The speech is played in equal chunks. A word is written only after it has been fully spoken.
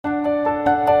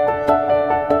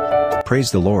Praise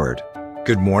the Lord.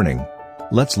 Good morning.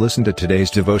 Let's listen to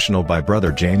today's devotional by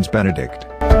Brother James Benedict.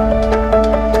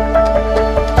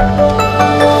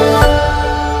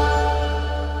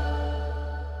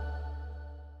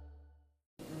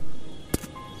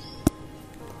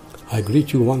 I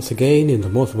greet you once again in the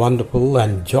most wonderful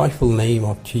and joyful name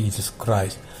of Jesus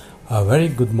Christ. A very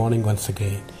good morning once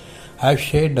again. I've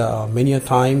shared many a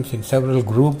times in several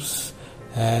groups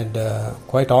and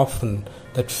quite often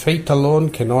that faith alone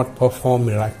cannot perform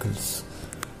miracles.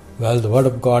 Well, the Word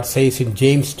of God says in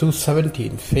James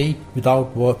 2:17, faith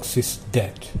without works is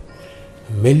dead.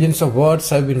 Millions of words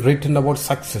have been written about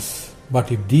success,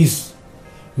 but if these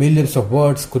millions of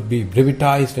words could be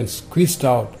brevetized and squeezed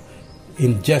out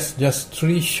in just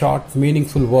three short,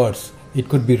 meaningful words, it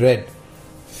could be read,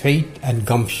 faith and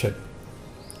gumption.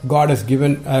 God has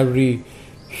given every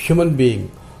human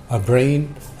being a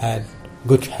brain and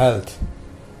good health.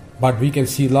 But we can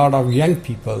see a lot of young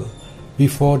people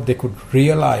before they could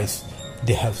realize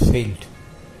they have failed,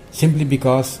 simply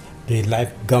because they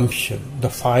lack gumption, the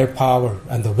firepower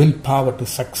and the willpower to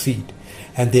succeed.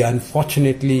 And they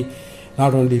unfortunately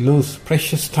not only lose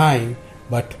precious time,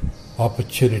 but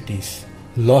opportunities,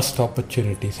 lost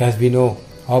opportunities. As we know,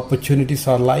 opportunities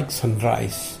are like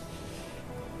sunrise.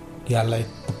 They are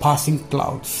like the passing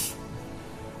clouds.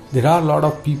 There are a lot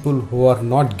of people who are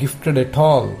not gifted at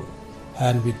all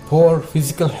and with poor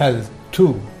physical health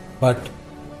too, but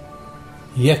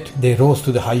yet they rose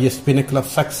to the highest pinnacle of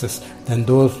success than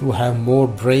those who have more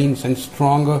brains and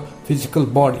stronger physical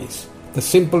bodies. The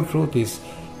simple truth is,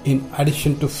 in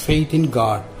addition to faith in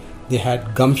God, they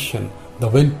had gumption, the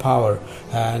willpower,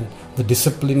 and the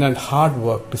discipline and hard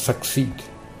work to succeed.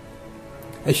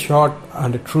 A short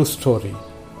and a true story.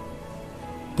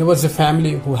 There was a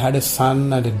family who had a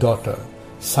son and a daughter.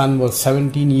 Son was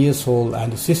 17 years old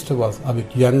and the sister was a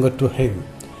bit younger to him.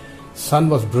 Son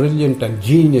was brilliant and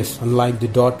genius, unlike the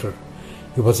daughter.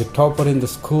 He was a topper in the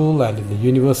school and in the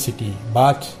university,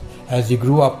 but as he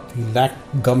grew up, he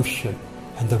lacked gumption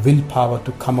and the willpower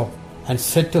to come up and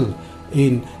settle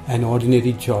in an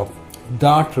ordinary job.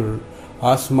 Daughter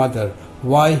asked mother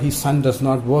why his son does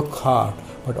not work hard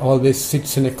but always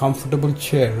sits in a comfortable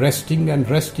chair, resting and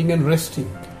resting and resting.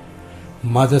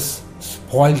 Mother's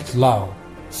spoiled love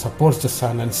supports the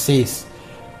son and says,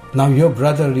 now your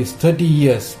brother is 30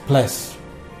 years plus.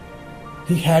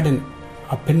 He had an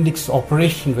appendix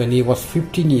operation when he was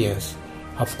 15 years.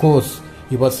 Of course,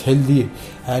 he was healthy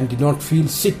and did not feel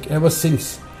sick ever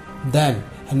since then,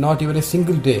 and not even a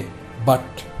single day. But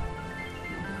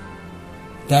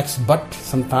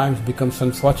sometimes becomes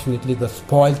unfortunately the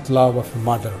spoiled love of a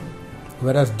mother.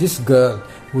 Whereas this girl,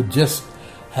 who just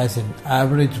has an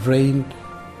average brain,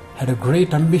 had a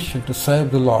great ambition to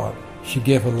serve the Lord. She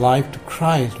gave her life to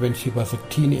Christ when she was a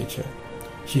teenager.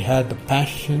 She had the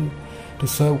passion to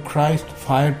serve Christ,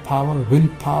 firepower,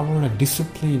 willpower, and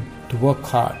discipline to work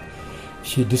hard.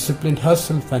 She disciplined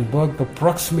herself and worked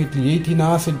approximately 18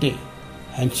 hours a day,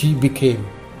 and she became,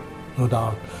 no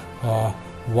doubt,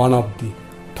 one of the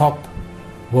top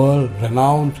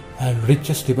world-renowned and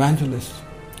richest evangelists.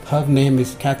 Her name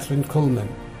is Kathryn Kuhlman.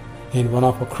 In one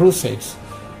of her crusades,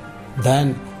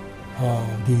 then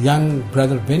the young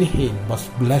brother Benny Hinn was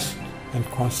blessed and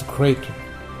consecrated.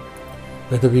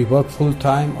 Whether we work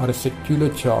full-time or a secular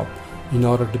job, in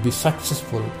order to be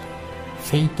successful,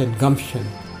 faith and gumption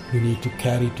we need to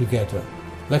carry together.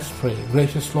 Let's pray.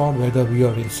 Gracious Lord, whether we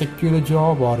are in secular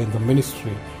job or in the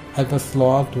ministry, help us,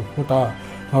 Lord, to put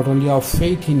not only our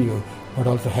faith in you, but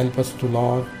also help us to,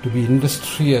 Lord, to be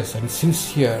industrious and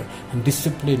sincere and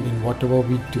disciplined in whatever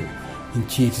we do. In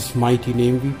Jesus' mighty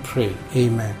name we pray.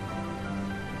 Amen.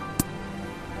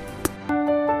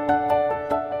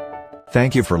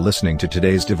 Thank you for listening to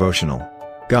today's devotional.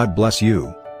 God bless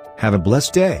you. Have a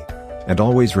blessed day. And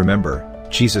always remember,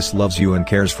 Jesus loves you and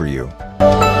cares for you.